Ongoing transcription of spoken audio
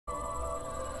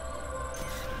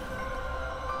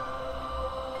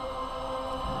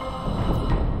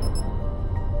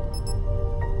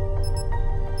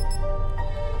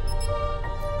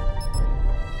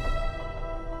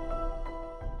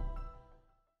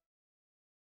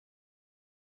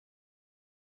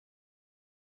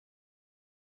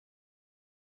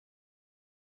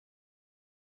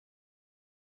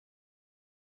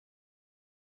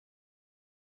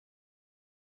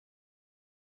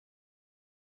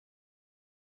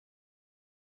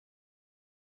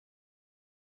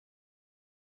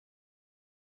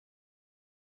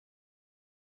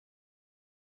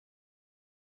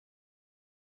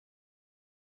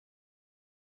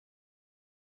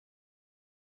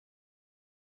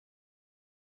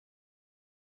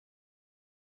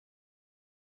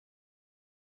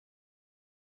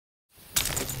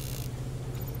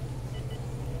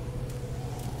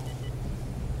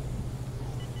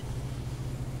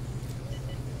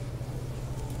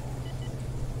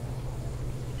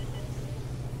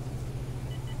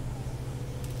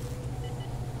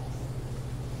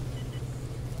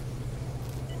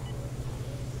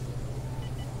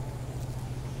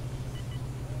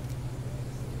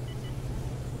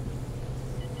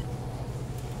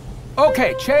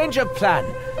Okay, change of plan.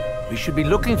 We should be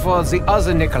looking for the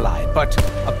other Nikolai, but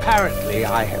apparently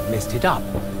I have messed it up.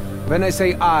 When I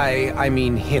say I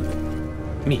mean him.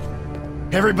 Me.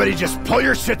 Everybody just pull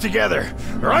your shit together,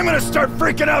 or I'm gonna start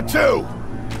freaking out too!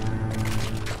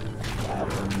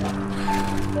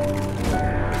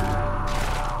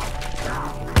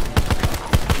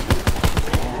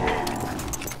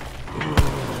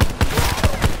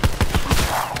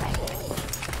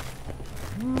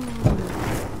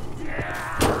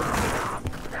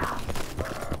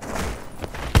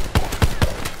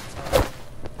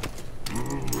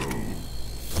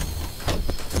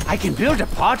 I can build a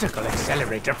particle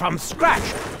accelerator from scratch,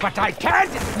 but I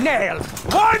can't nail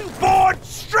one board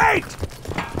straight!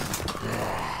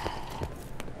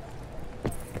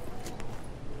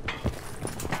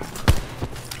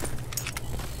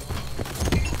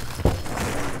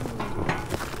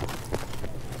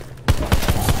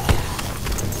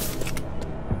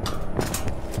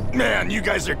 Man, you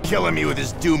guys are killing me with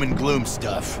this doom and gloom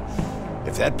stuff.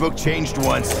 If that book changed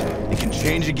once, it can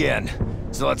change again.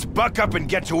 So let's buck up and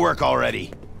get to work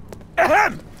already.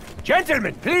 Ahem!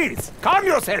 Gentlemen, please, calm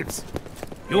yourselves.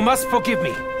 You must forgive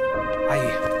me.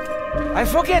 I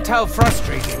forget how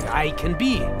frustrating I can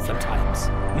be sometimes.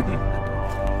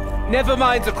 Never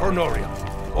mind the chronorium,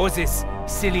 or this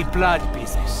silly blood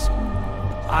business.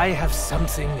 I have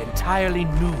something entirely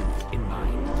new in mind.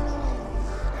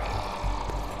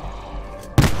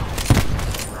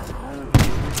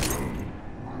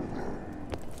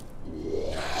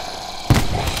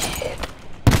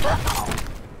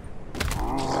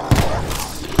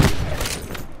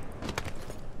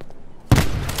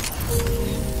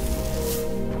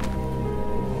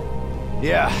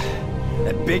 Yeah,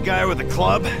 that big guy with the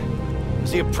club?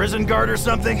 Is he a prison guard or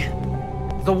something?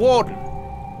 The Warden.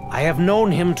 I have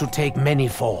known him to take many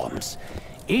forms,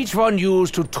 each one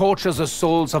used to torture the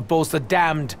souls of both the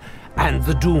damned and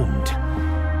the doomed.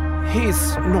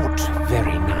 He's not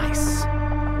very nice.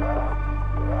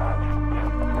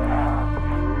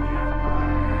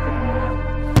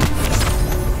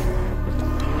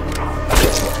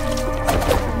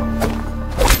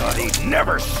 Thought he'd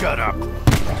never shut up.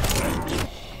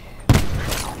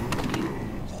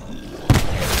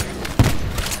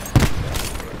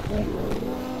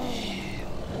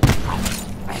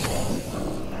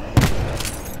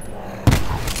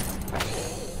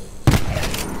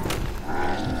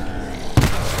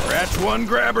 Scratch one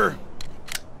grabber.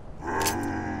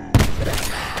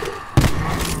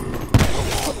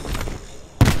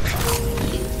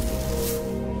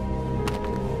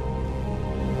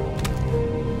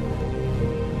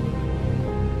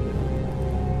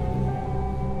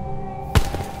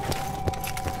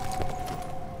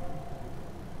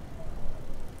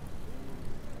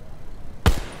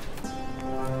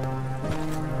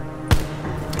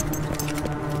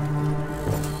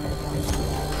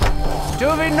 Do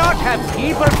we not have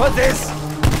people for this?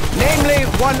 Namely,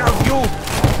 one of you.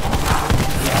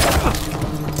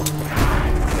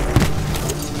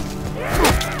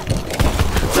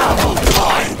 Double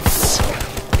points!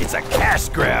 It's a cash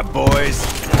grab, boys.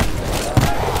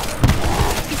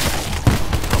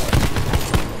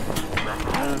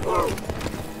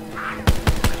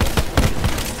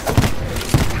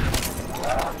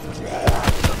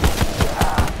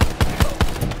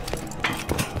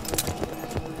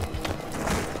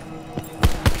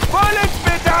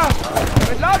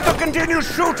 Continue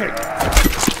shooting!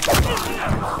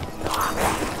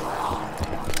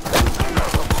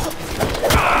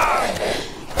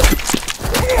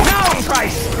 Now try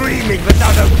screaming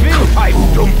without a windpipe,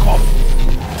 Dummkopf!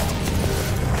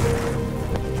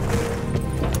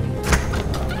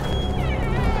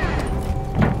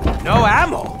 No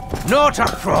ammo? Not a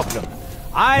problem.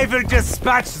 I will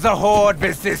dispatch the horde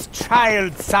with this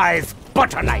child-sized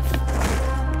butter knife.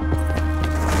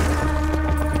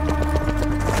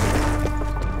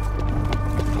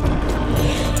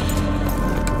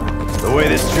 The way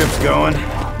this trip's going,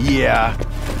 yeah,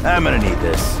 I'm gonna need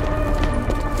this.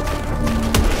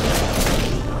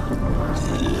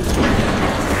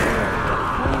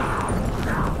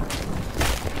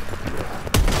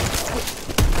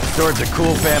 Sword's a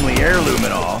cool family heirloom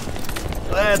and all.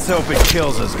 Let's hope it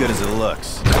kills as good as it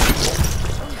looks.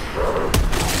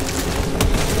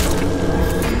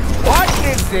 What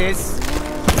is this?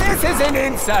 This is an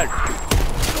insult!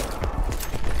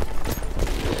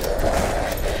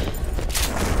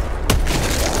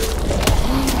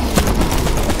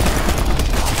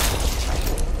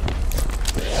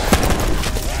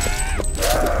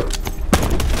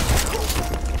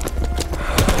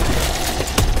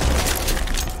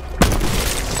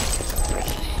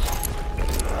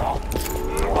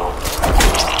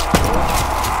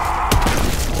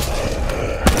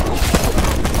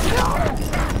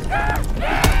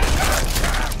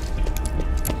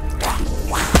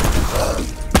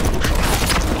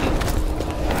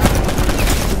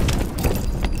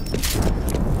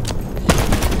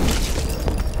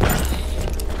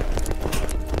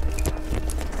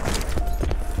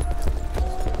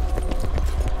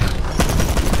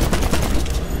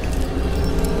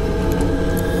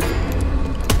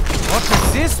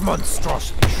 this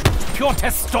monstrosity? Pure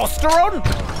testosterone?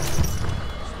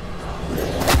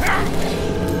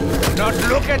 Do not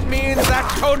look at me in that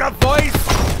tone of voice!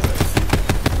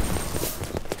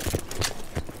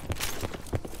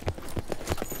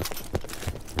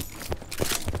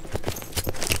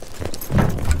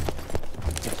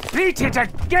 Beat it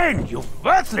again, you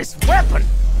worthless weapon!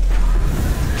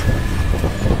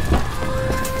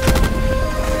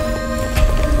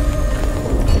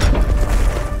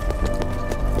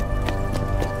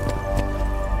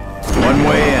 One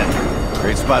way in.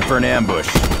 Great spot for an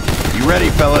ambush. You ready,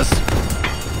 fellas?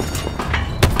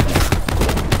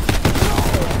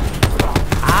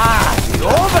 Ah, the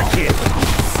overkill!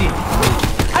 See,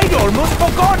 I'd almost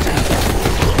forgotten!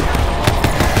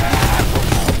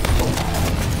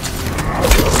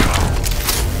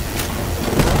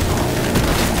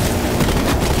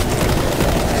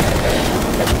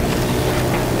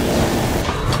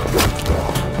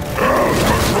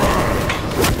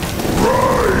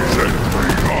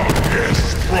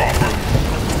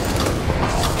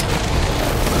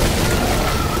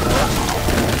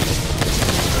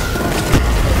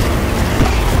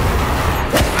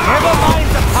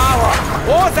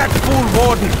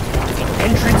 Warden! The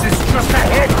entrance is just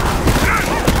ahead!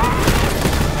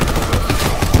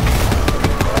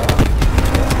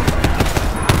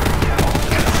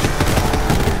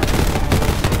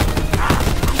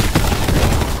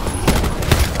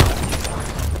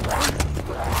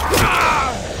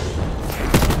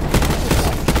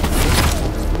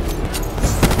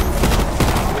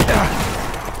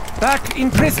 Back in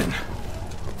prison.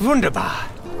 Wunderbar.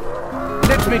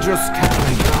 Let me just catch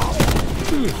my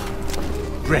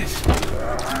breath.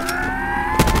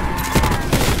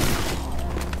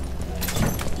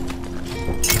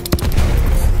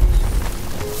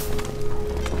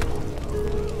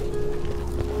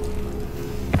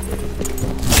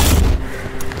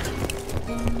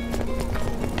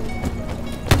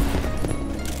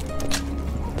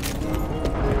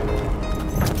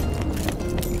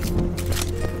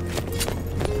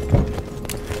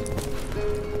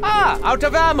 Ah, out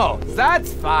of ammo.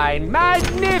 That's fine.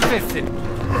 Magnificent.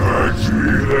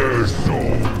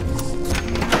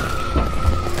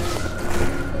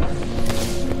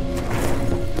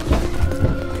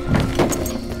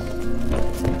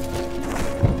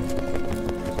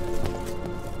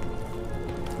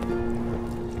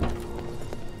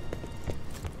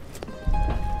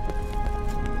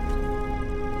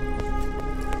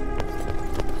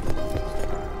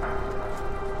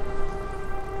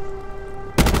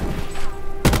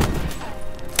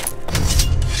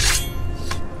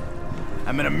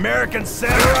 I'm an American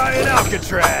samurai in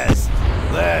Alcatraz.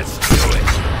 Let's do it.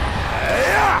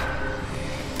 Yeah!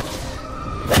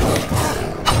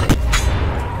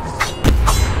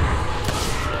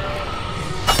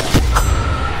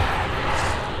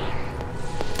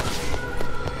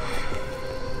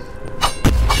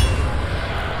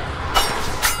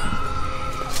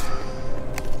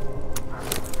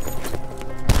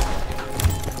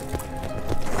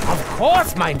 Of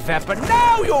course, mein Weapon.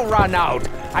 Now you'll run out.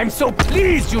 I'm so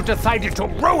pleased you decided to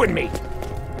ruin me!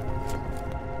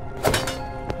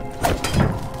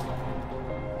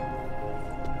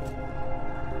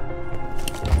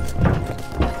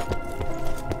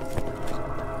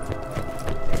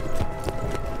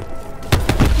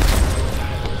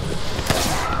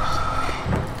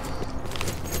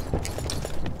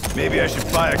 Maybe I should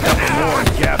buy a couple more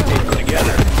and gaff tape them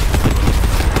together.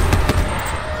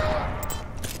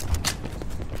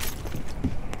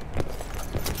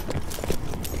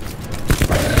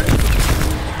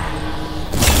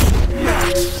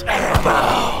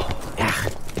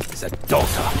 The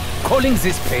daughter. Calling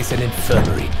this place an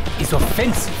infirmary is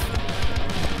offensive.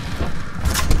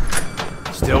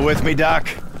 Still with me, Doc?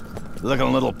 Looking a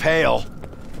little pale.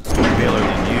 Paler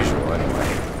than usual, anyway.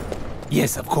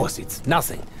 Yes, of course, it's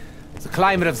nothing. The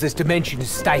climate of this dimension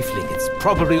is stifling. It's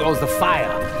probably all the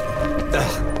fire.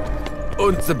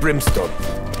 And the brimstone.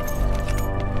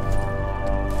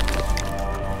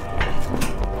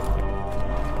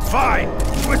 Fine!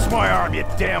 Twist my arm, you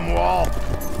damn wall!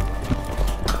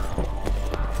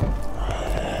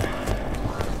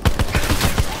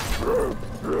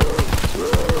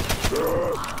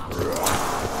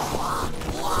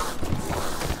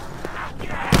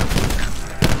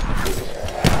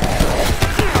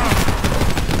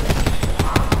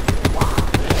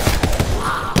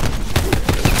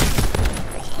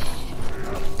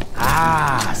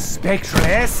 Spectral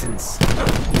essence.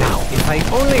 Now, if I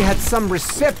only had some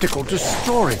receptacle to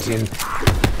store it in.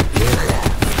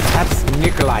 Perhaps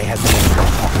Nikolai has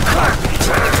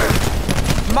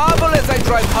Marvel as I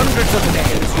drive hundreds of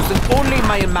nails using only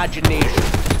my imagination.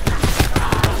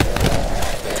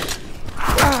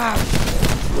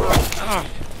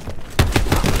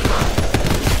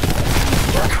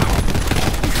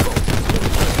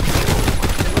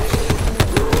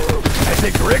 I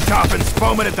think Richtofen's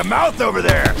foaming at the mouth over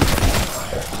there.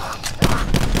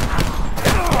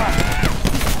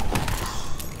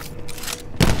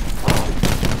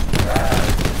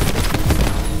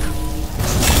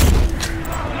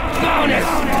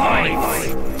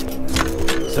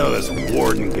 So this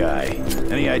Warden guy,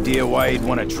 any idea why he'd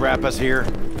want to trap us here?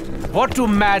 What do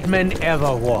madmen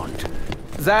ever want?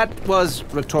 That was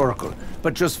rhetorical,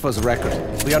 but just for the record,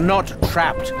 we are not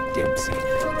trapped, Dempsey.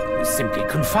 We're simply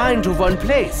confined to one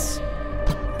place.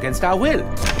 Against our will.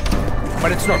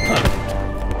 But it's not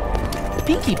permanent.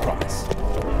 Pinky promise.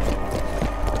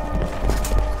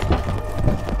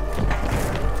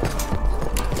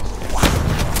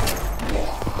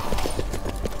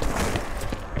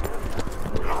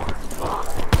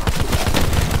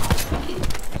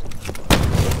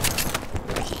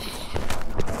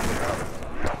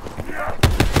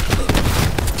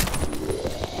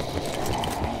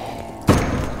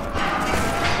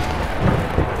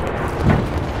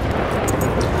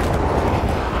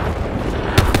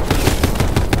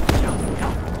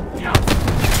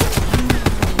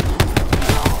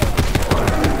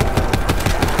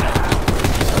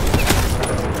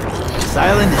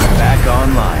 Silent is back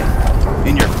online.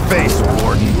 In your face,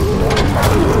 Warden.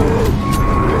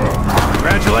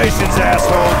 Congratulations,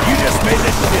 asshole. You just made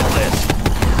the shit list.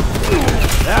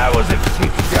 That was a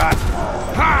cheap shot.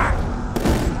 Ha!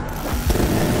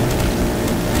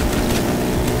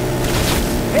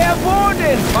 Herr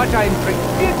Warden, what ein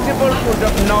predictable und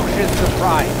obnoxious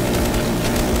surprise.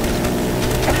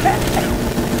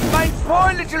 My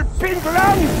poor little pink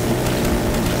lungs!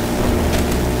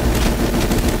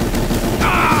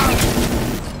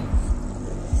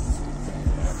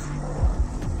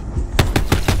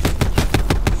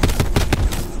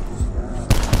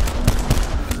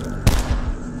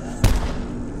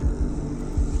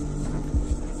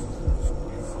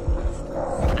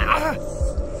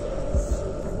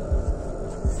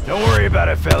 Don't worry about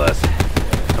it, fellas.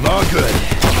 I'm all good.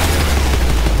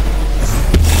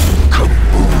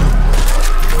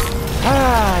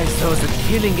 So the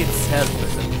killing itself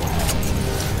was a...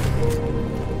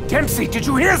 Dempsey, did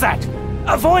you hear that?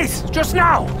 A voice, just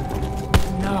now!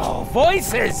 No,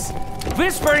 voices!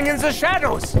 Whispering in the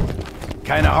shadows!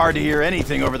 Kinda hard to hear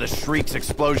anything over the shrieks,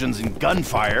 explosions, and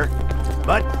gunfire.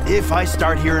 But if I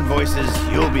start hearing voices,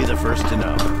 you'll be the first to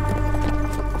know.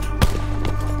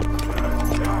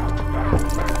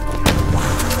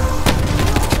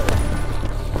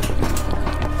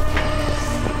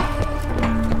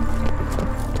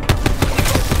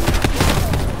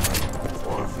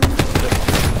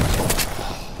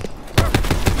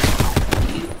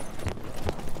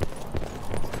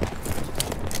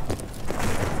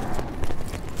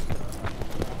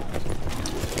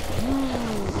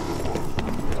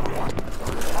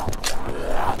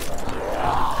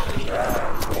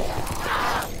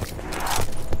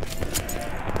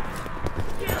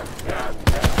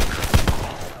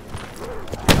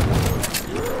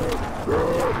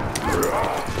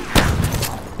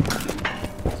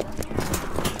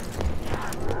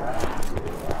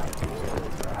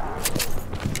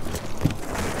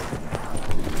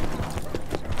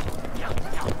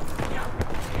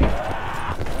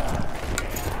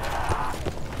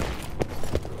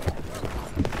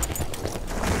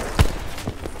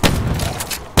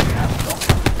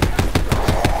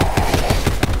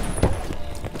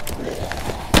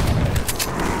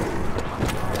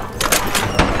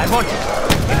 I want it. In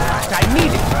fact, I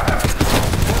need it.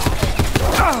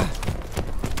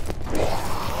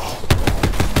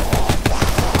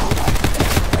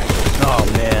 Oh,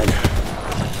 man.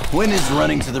 When is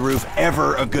running to the roof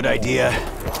ever a good idea?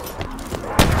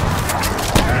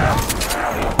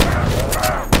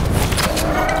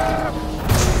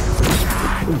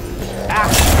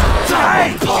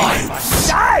 Die!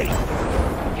 Die!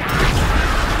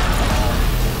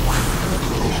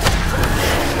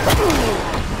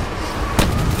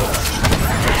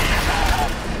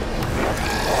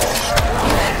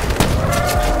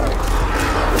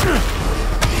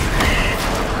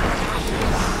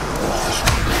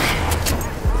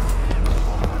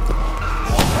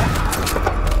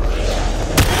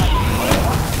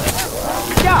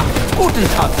 Ja, guten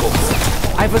Tag, folks.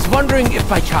 I was wondering if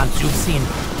by chance you've seen...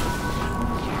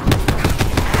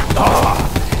 Oh,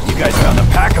 you guys found the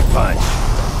pack-a-punch.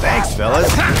 Thanks,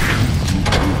 fellas.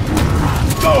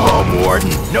 Go home, Warden.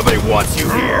 Nobody wants you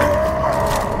here.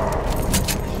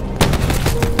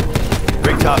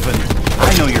 Richtofen.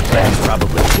 I know your plan's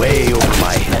probably way over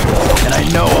my head, and I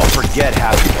know I'll forget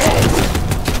half your head.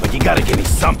 But you gotta give me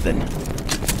something.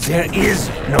 There is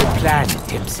no plan,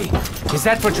 Dempsey. Is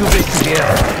that what you wish to hear?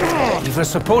 We were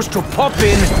supposed to pop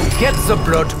in, get the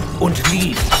blood, and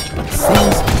leave. Things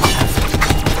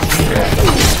have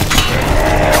changed.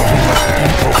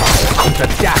 Unter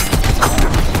that,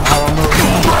 our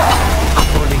Marine,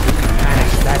 surely you can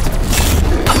manage that.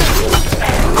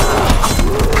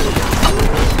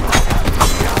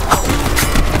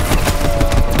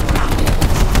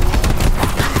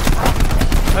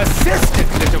 Persistent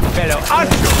little fellow,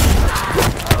 aren't you?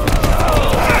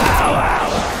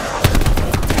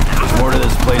 There's more to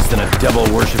this place than a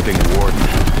devil-worshipping warden.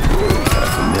 Got a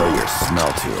familiar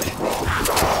smell to it.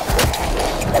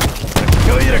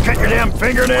 Kill you to cut your damn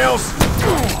fingernails?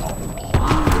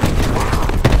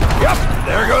 Yep,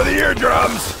 there go the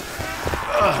eardrums.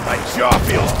 Ugh, my jaw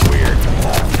feels weird.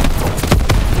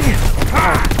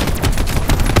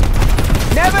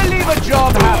 Never leave a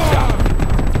job half done.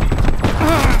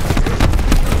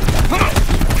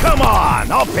 Come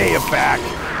on, I'll pay you back.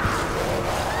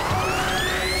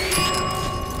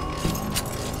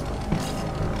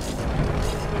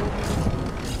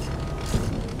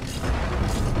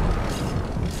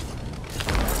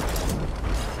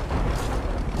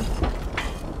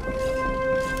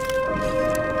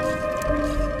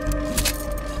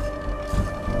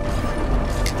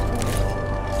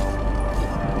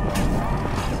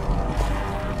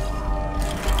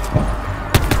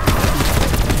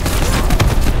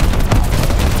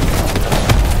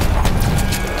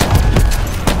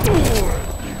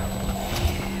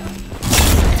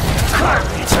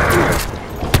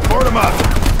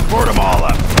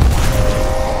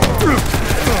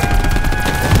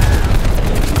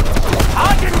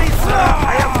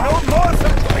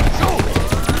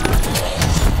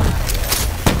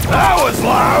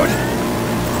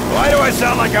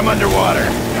 I'm underwater.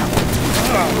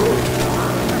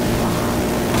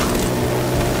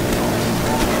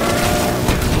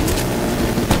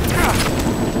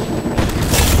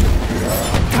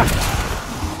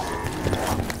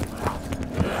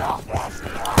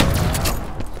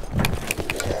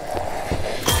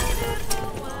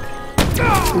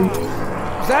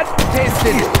 That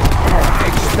tasted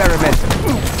experimental.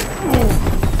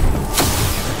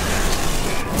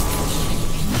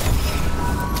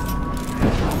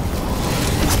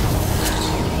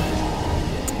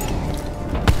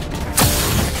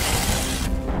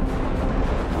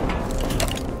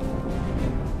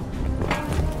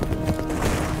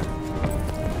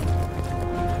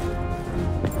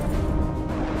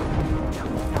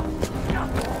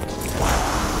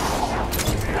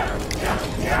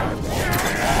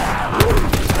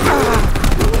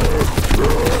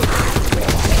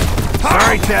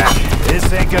 Sorry, Tech.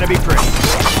 This ain't gonna be pretty.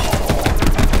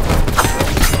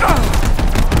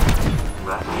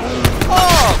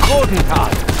 Oh, Golden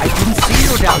Card. I didn't see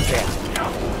you down there.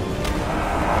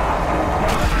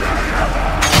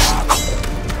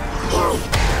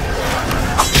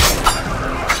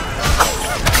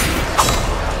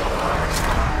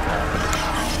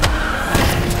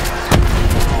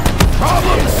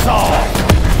 Problem solved.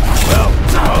 Well,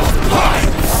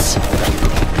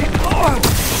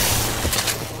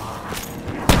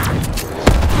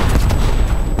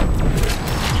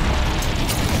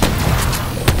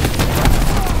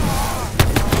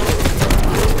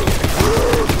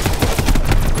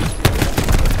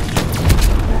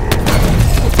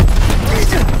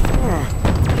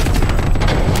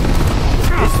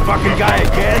 fucking guy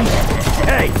again?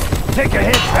 Hey, take a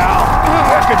hit, pal.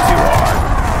 Working too hard.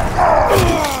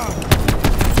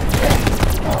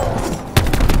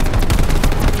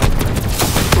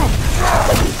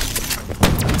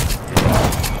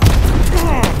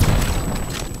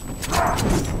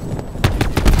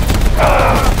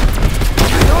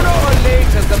 Sooner or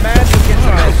later, the man will get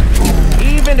the message.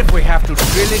 Even if we have to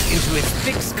drill it into his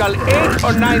thick skull 8,000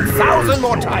 or 9,000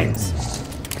 more times.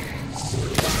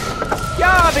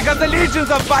 Yeah, because the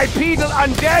legions of bipedal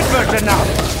undead were enough.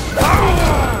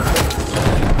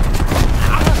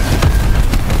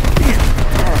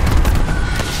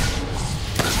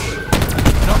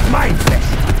 Not mine, flesh.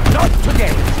 Not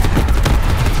today.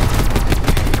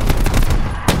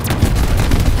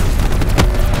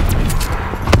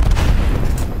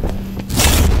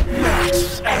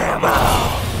 Max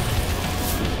ammo.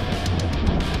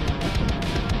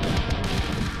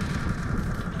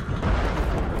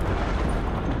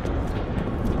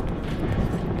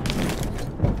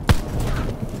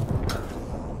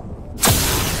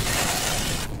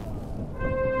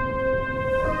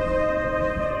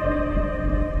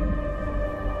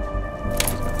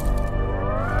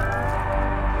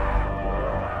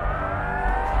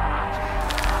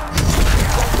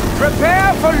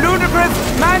 Prepare for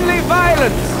ludicrous, manly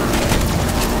violence!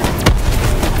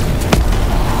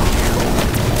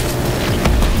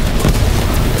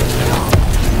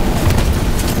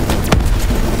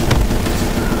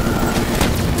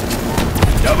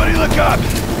 Nobody look up!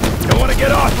 Don't want to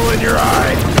get awful in your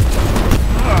eye!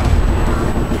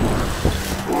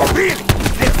 Really?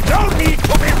 There's no need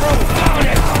to be rude!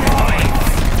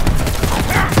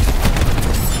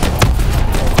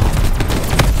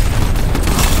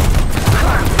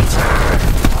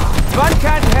 One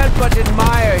can't help but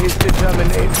admire his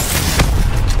determination.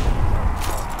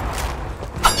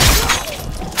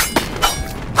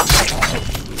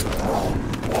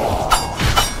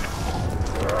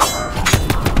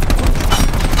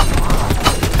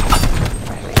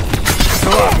 It's a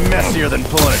lot messier than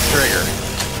pulling a trigger.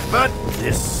 But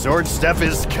this sword stuff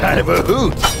is kind of a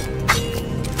hoot.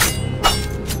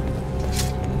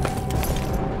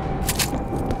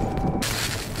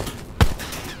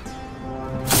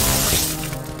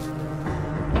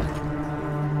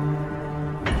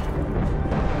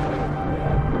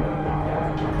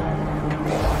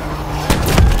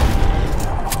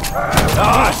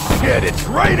 Ah, shit, it's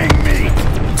raining meat!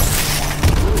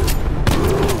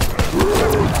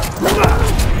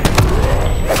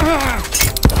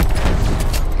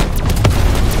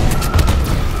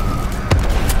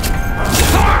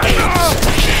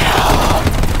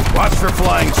 Watch for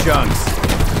flying chunks.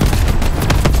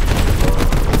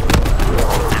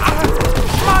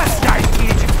 Must I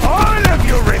teach all of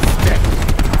you respect?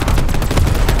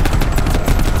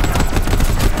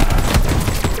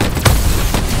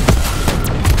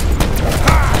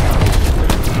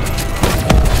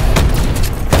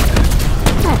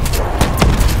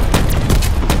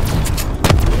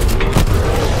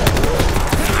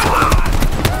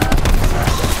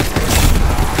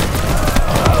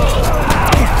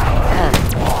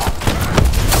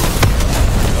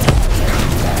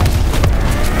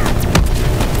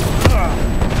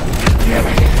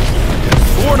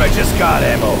 I just got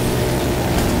ammo.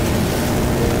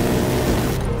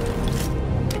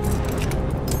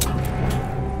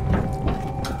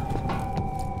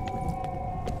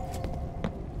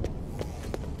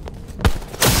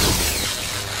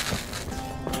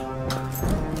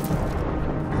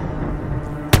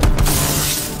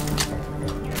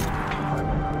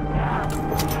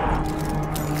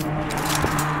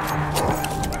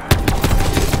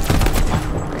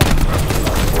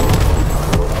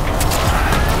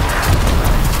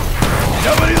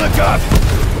 Nobody look up!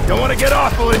 Don't want to get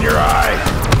awful in your eye!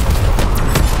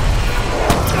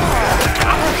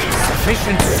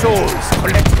 Sufficient souls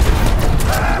collected.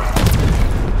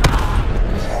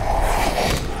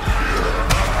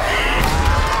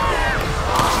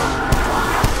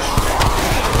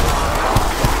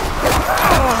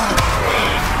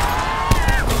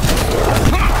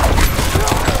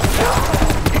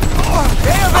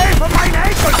 Stay away from my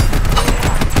ankles!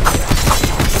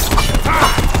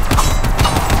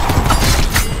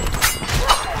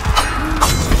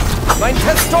 Mein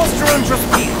Testosteron just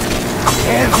peaked.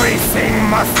 Everything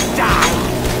must die.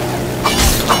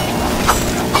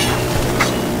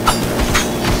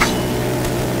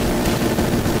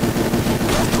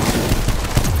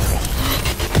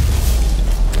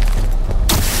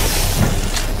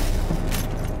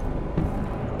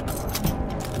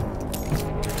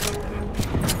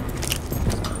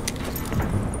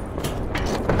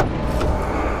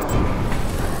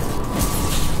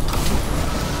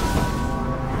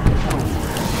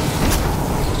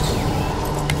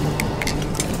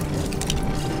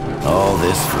 All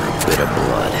this for a bit of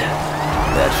blood.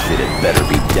 That shit had better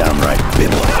be downright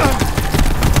biblical.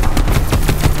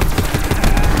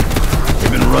 They've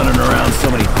been running around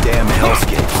so many damn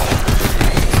hellscapes.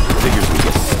 Figures we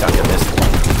get stuck in this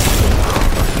one.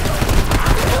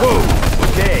 Whoa,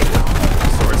 okay.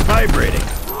 Sword's vibrating.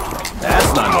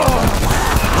 That's not normal.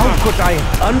 How could I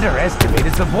have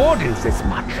underestimated the Wardens this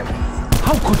much?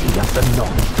 How could he have the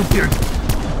knowledge to build...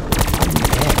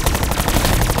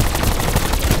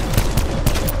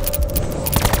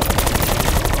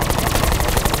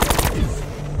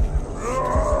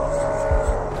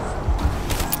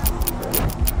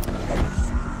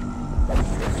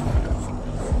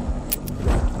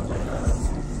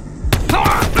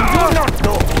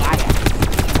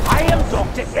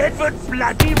 Edward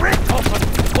bloody Richthofen!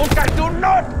 And I do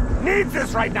not need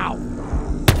this right now!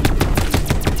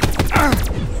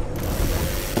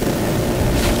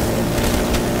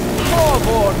 More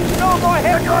Warden! No more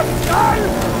head your skull!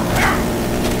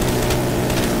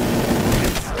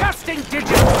 Disgusting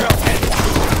digital head!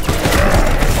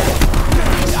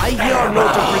 I hear a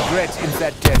note of regret in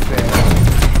that death there.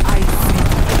 I see.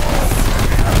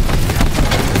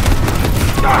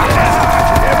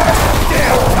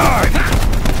 Damn time!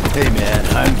 Hey man,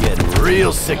 I'm getting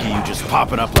real sick of you just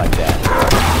popping up like that.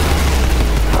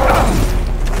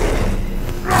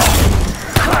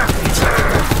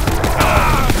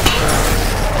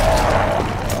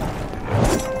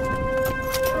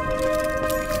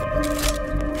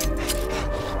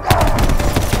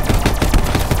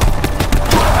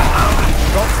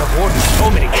 Drops the warden so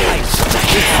many times.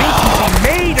 You'd think he'd be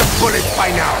made of bullets by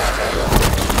now.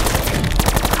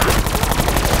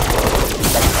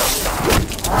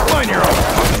 Mind your own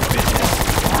fucking business.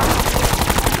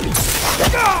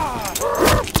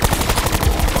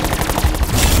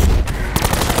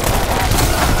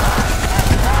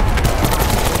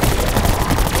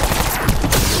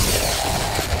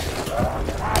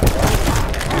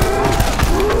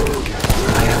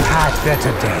 I have had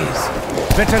better days,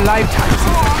 better lifetimes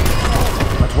even.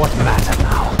 But what matter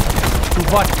now? To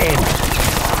what end?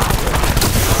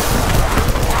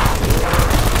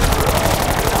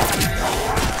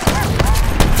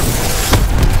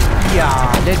 Yeah,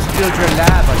 let's build your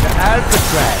lab under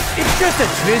Alcatraz. It's just a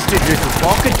twisted little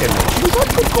pocket dimension. What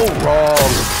could go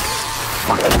wrong?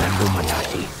 Fucking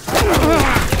Illuminati.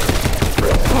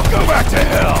 Go back to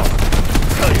hell!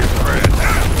 Tell your friends.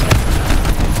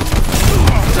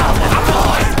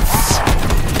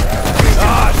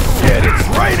 Ah, shit, it's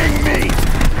raining meat!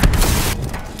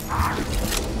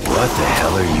 What the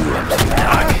hell are you up to,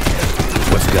 Doc?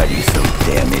 What's got you so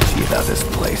damn itchy about this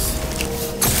place?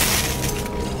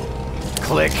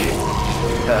 Click.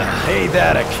 Hey,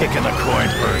 that a kick in the coin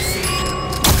purse.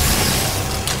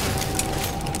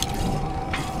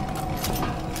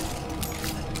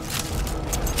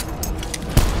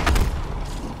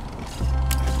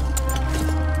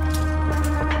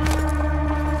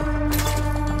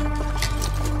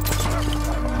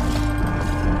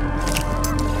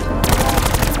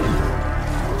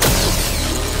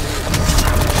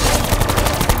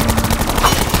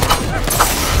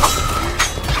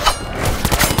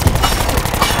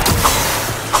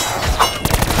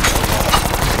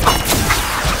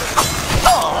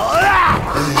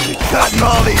 Cutting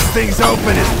all these things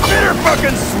open is bitter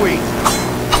fucking sweet!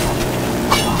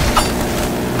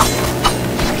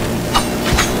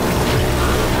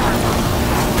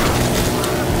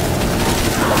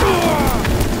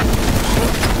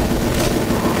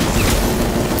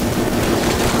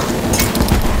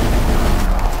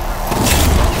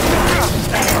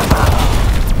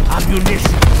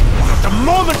 Ammunition. Not a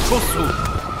moment too soon.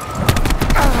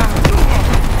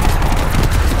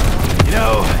 You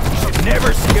know, you should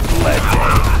never skip lead day.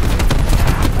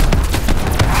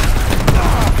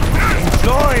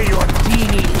 Enjoy your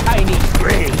teeny tiny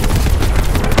grave.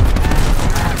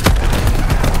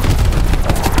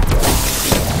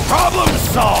 Problem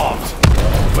solved!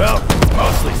 Well,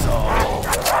 mostly solved.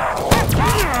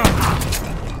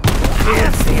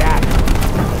 Here's the act.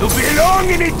 You belong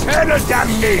in eternal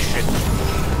damnation.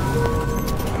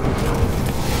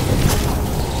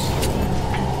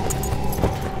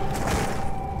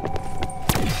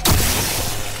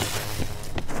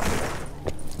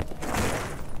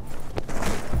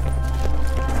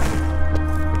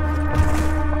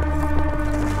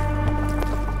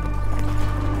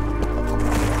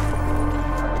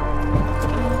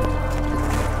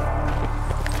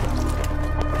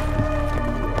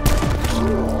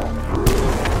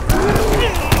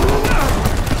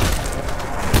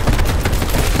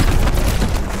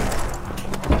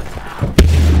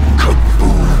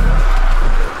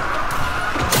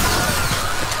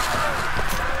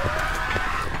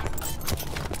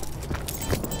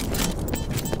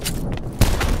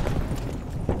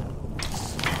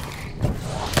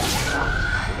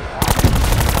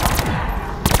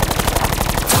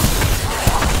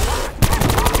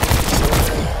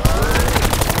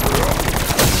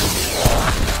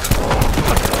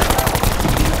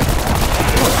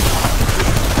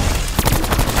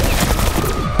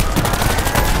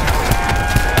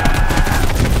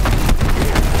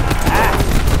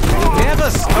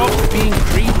 Being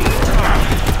creepy.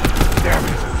 Damn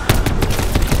it.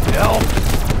 Help!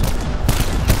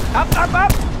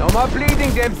 Up! No more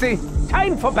bleeding, Dempsey.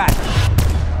 Time for battle.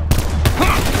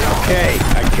 Okay,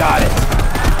 I got it.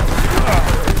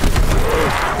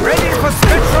 Ready for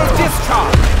spectral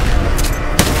discharge.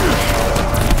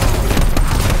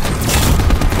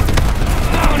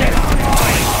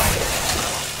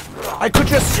 I could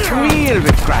just squeal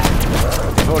with gratitude.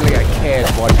 If only I cared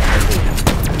what I did.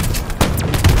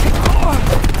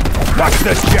 Watch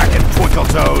this jacket, Twinkle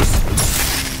Toes!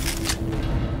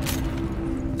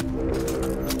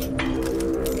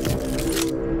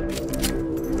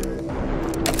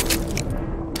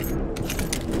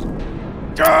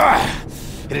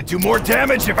 It'd do more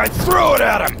damage if I threw it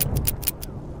at him!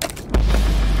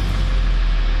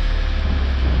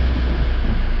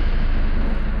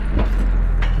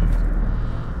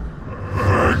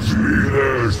 Hand me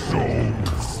their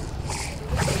souls.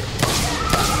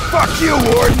 Fuck you,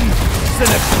 Warden!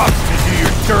 Send the cops to do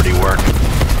your dirty work!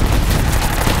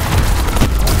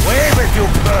 Away with you,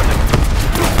 vermin!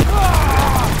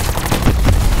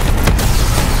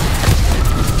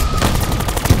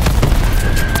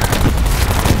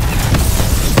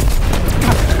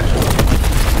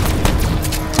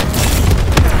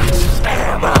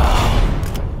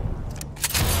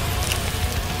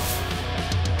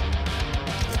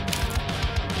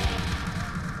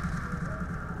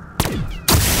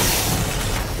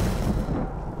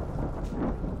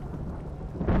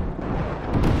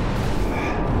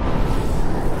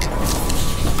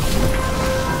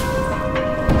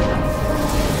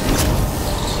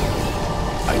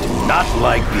 Not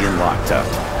like being locked up.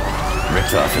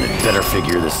 Richtofen had better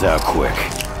figure this out quick.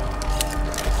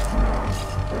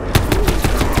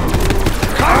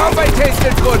 I hope I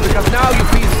tasted good, because now you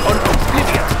feast on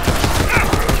oblivion.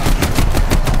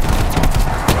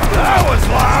 That was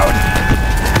loud!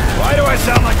 Why do I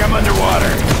sound like I'm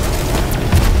underwater?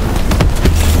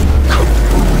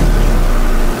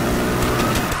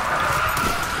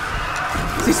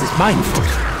 This is mine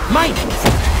fault. Mine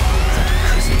fault.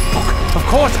 Of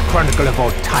course, a chronicle of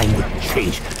old time will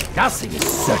change. Nothing is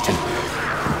certain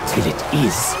until it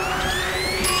is.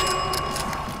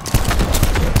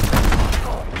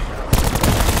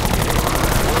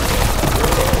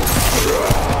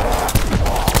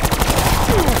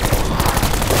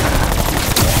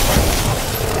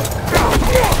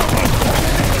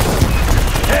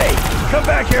 Hey, come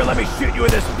back here and let me shoot you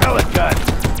with this pellet gun.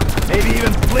 Maybe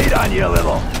even bleed on you a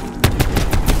little.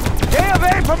 Stay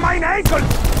away from mine ankles!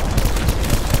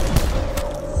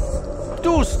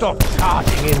 Do stop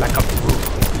charging in like a brute.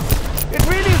 It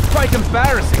really is quite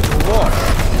embarrassing to watch.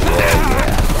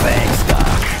 Yeah, thanks,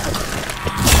 Doc.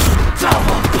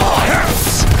 Double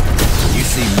points! You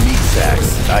see meat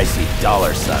sacks, I see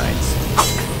dollar signs.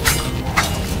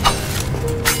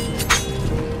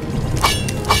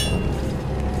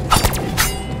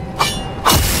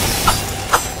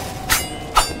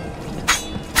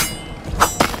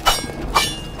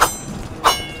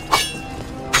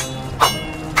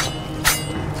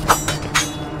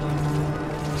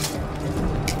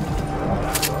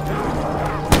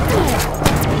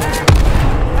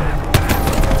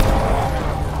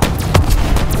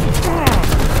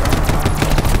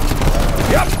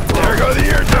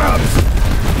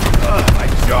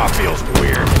 Feels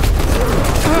weird.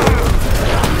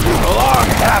 So long,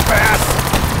 half-ass!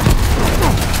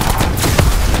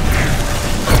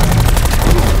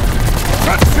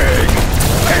 Cutscene!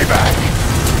 Payback!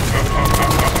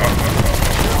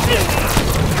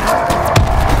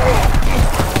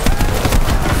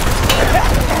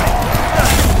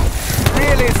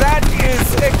 Really, that is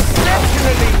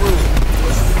exceptionally rude.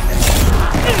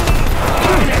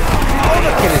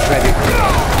 Anakin is ready.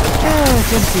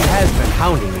 Dempsey has been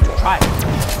hounding me to try it.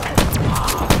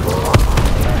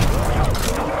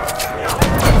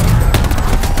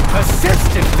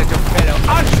 Persistent little fellow,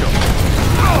 aren't you?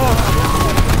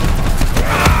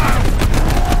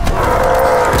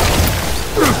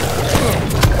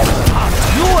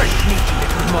 You're sneaky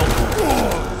little monkey.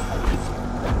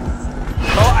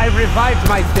 So I revived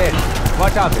my dead.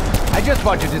 What of it? I just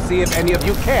wanted to see if any of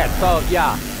you cared, so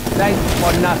yeah. Thanks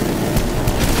for nothing.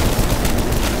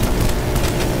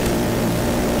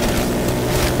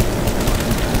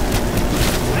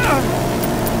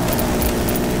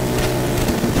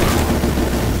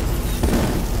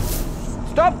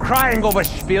 Stop crying over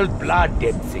spilled blood,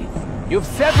 Dempsey. You've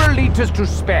several liters to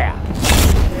spare.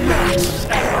 Max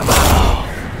ammo!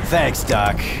 Thanks,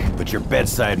 Doc, but your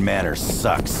bedside manner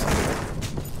sucks.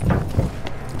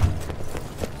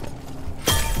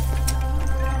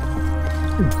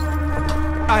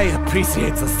 I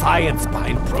appreciate the science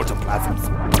behind protoplasms.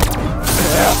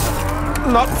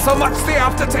 Not so much the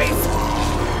aftertaste.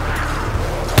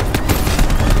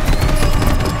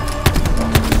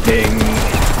 Ding!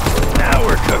 Now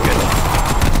we're cooking.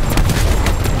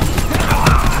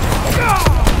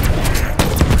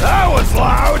 That was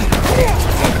loud!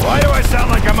 Why do I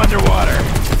sound like I'm underwater?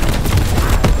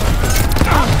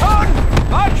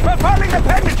 March for falling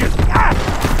appendages!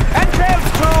 Entrails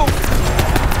too!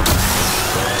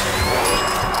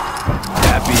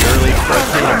 Happy early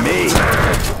birthday to me!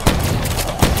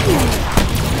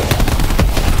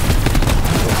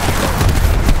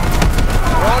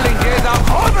 Rolling days are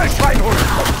over, Schwein!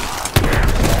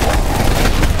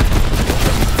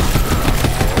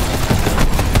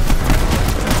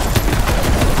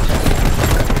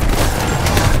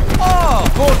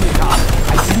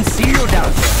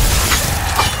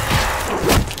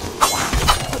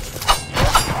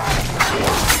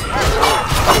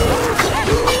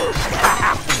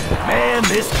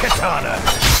 his katana.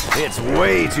 It's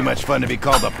way too much fun to be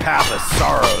called the Path of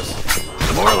Sorrows.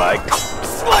 More like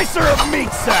slicer of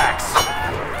meat sacks.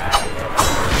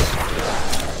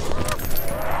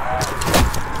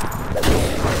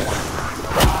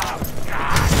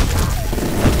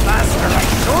 Faster I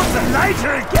shoot, the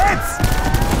lighter it gets!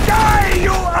 Die,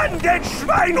 you undead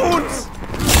Schweinhunds!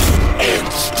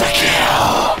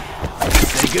 Insta-kill!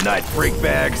 Say goodnight, freak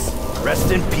bags.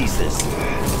 Rest in pieces.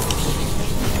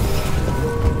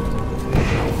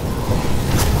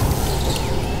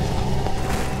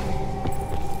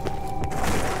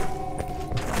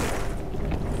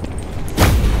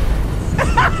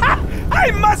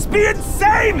 I must be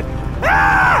insane!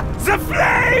 Ah! The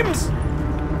flames!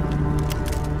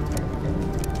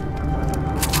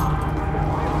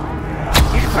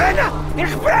 Ich brenne!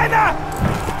 Ich brenne!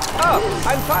 Oh,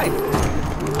 I'm fine.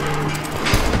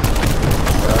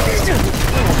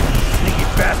 Sneaky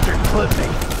bastard clipped me.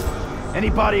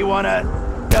 Anybody wanna...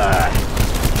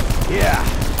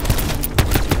 yeah.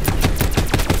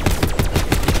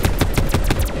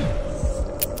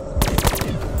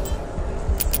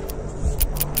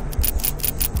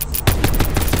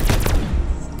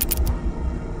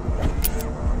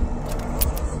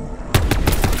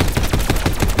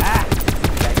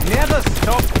 Never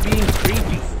stop being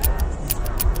creepy.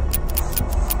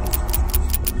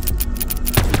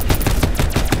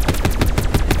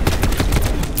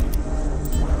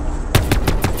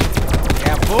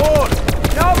 Careful!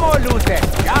 No more loot there,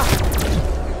 yeah?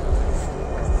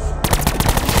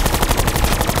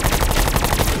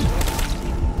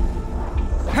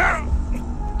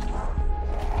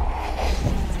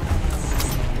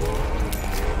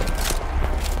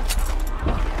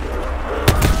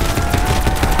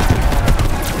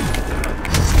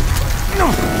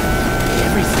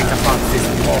 Everything about this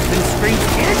orphan screams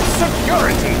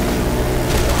insecurity!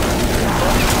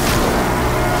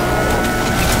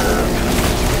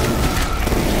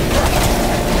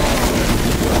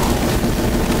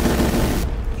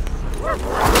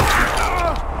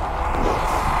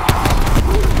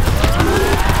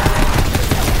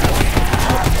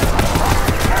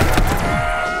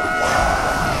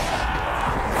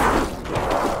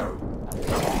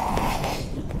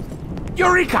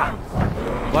 Eureka!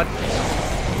 What?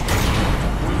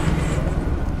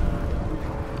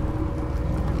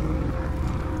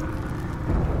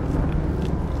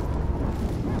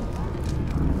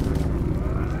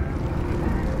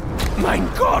 Mein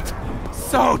Gott!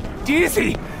 So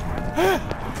dizzy!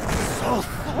 So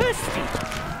thirsty!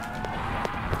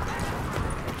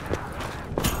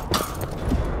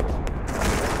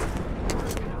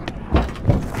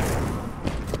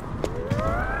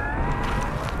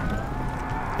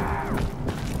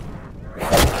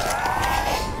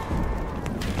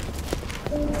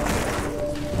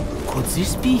 Could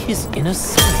this be his inner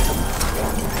sanctum?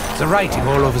 The writing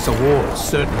all over the wall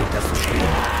certainly doesn't scream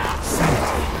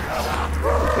sanity.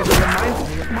 It reminds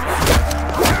me of mine.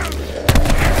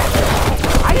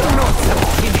 I am not some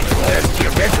timid, thirsty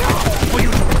wretch for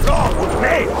you to draw with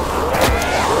me!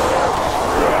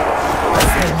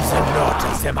 Send them not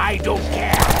as them, I don't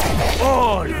care!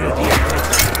 All will be acquitted.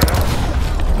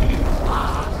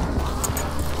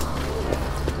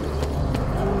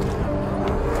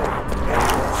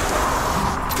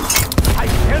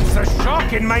 The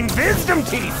shock in my wisdom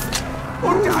teeth!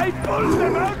 And I pulled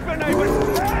them out when I was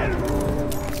 12!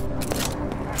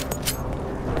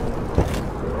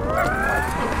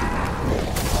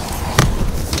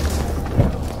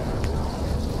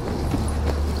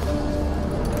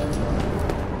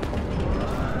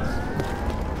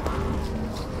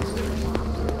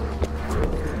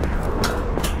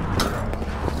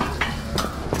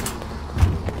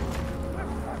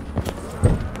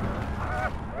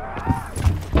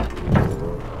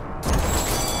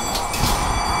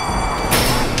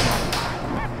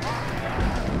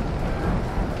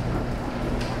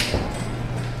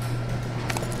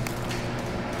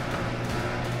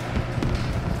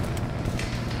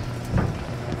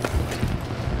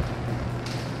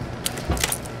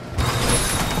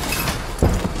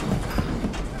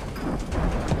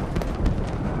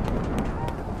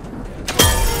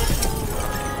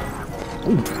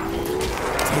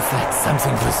 Tastes like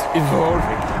something was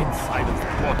evolving inside of the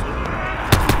bottle.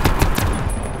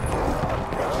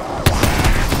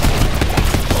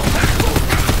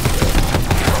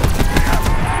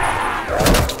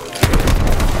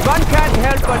 One can't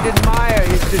help but admire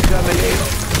his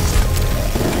determination.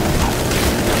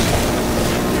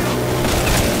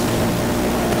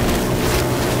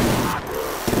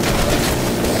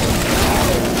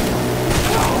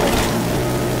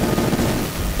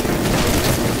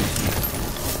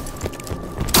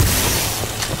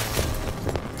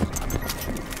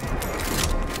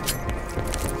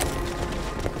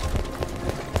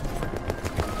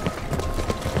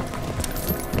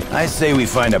 I say we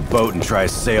find a boat and try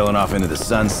sailing off into the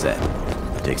sunset.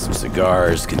 Take some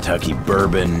cigars, Kentucky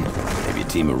bourbon, maybe a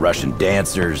team of Russian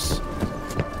dancers.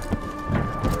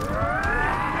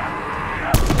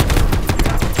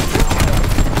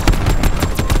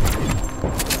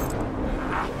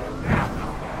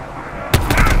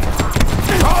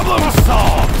 Problem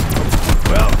solved!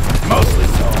 Well, mostly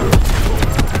solved.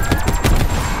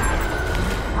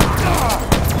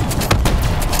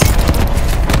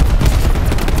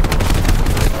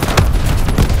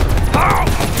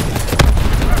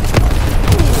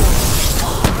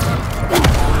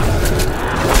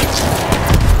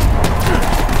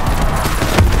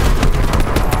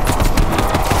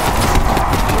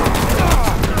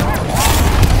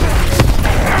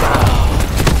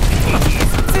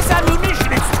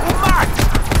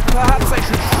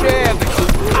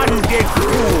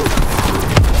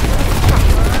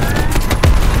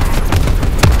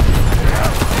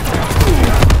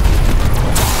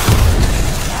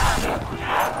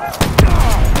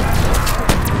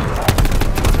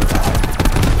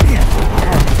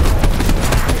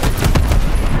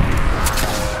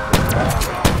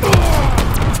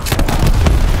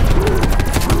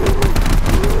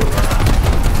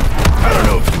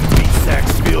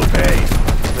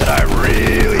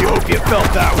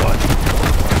 Felt that one.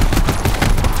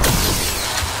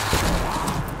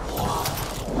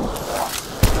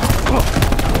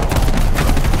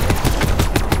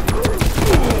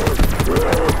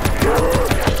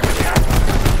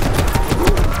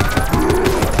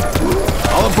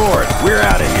 All aboard. We're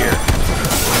out of here.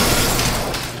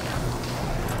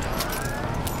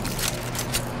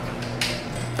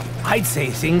 I'd say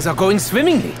things are going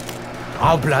swimmingly.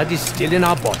 Our blood is still in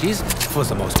our bodies, for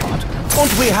the most part.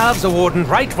 And we have the Warden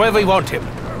right where we want him.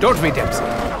 Don't we, Dempsey?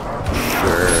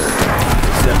 Sure.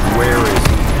 Except where is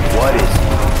he? What is he?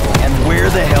 And where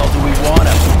the hell do we want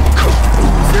him?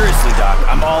 Seriously, Doc,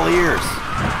 I'm all ears.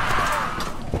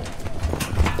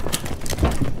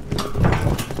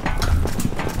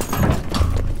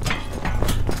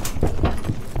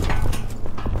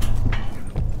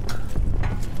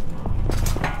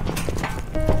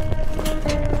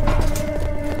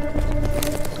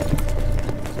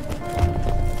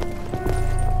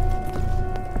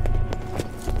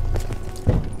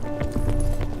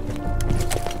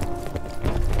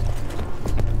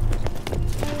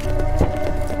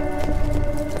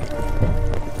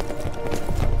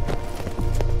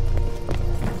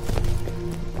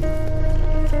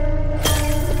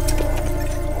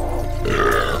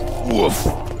 Woof.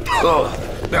 Oh,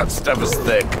 that stuff is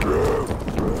thick.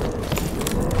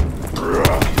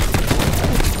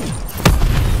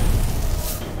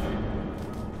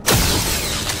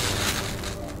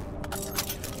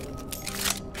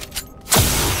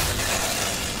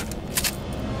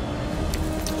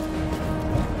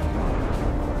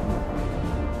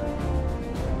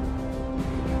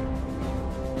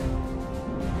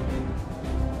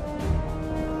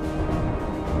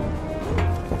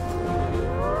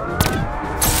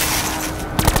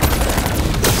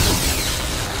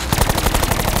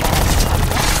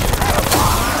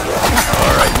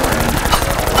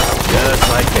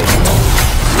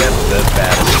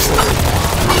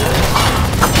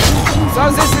 So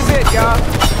this is it, yeah?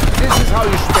 This is how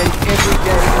you spend every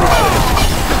day.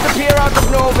 Just appear out of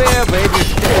nowhere, wave your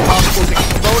stick off, and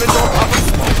explode into a puff of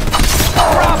smoke.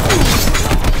 Bravo!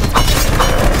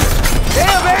 Stay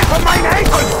away from my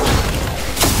ankles!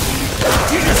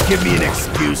 You just give me an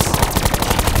excuse.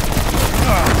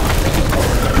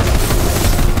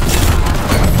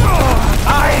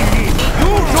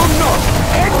 You do not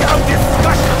end of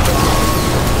discussion!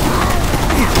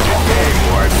 See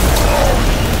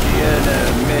you in a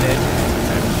minute,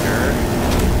 I'm sure.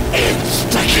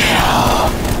 Insta-kill!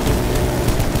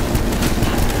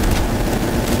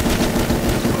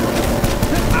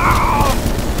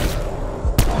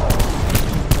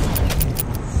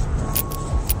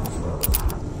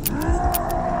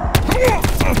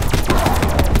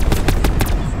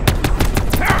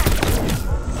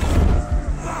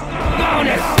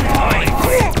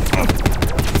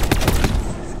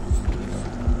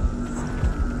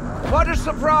 What a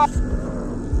surprise!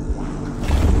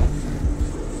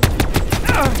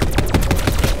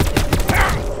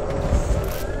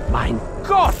 My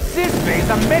God, this weighs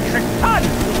a metric ton!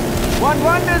 One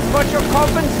wonders what you're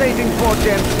compensating for,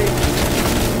 Dempsey.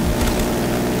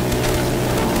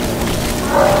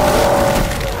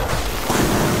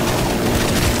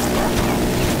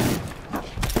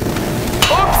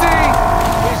 Oopsie!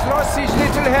 He's lost his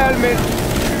little helmet.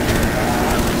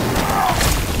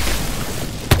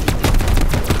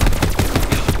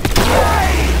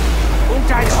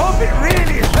 I hope it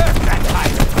really hurt that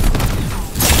time.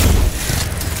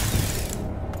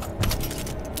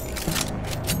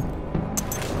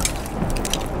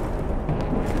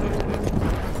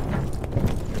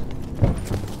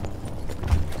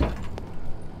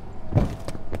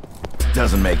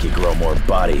 Doesn't make you grow more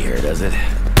body here, does it?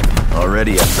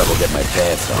 Already have trouble getting my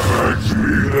pants on. Grant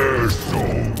me their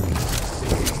souls.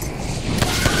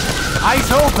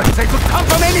 Eyes open! They could come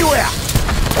from anywhere!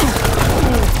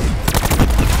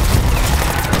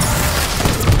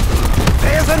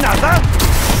 There's another!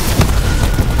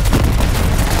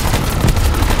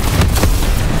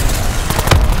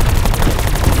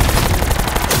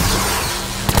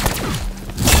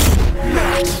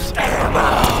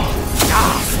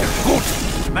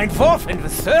 Gut! Mein Vorfind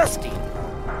was thirsty!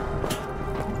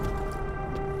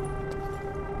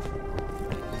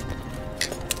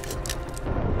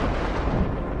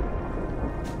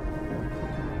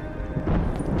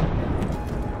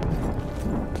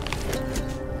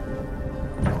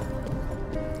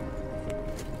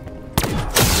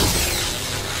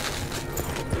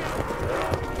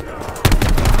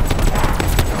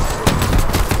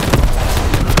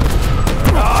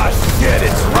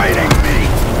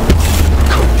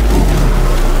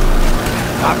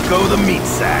 Go the meat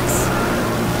sacks.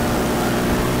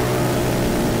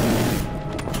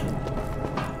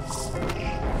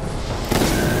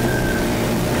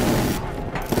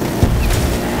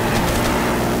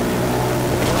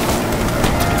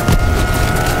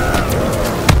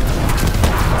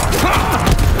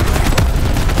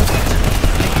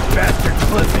 Bastard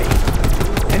Cliffy.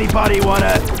 Anybody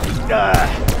wanna,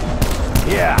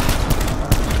 yeah.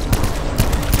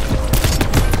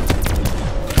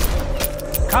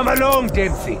 Come along,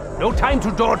 Dempsey. No time to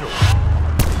dawdle.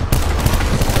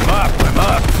 I'm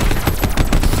up.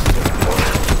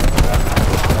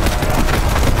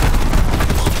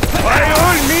 By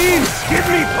all means, give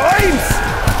me points!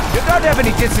 You don't have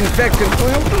any disinfectant, do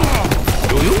you?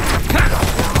 Do you?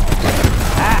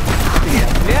 It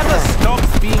never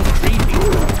stops being creepy.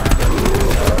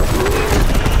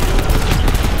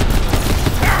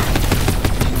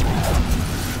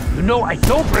 You know, I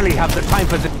don't really have the time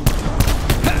for the...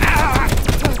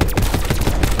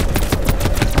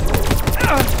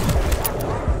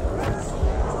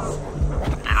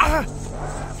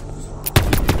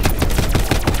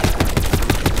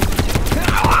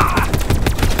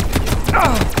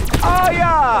 Oh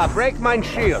yeah, break mein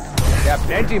shield. There are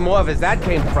plenty more of as that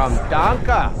came from. Danke.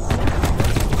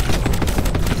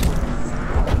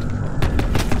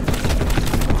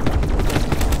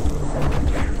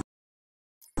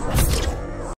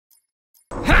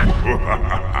 Ha ha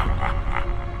ha!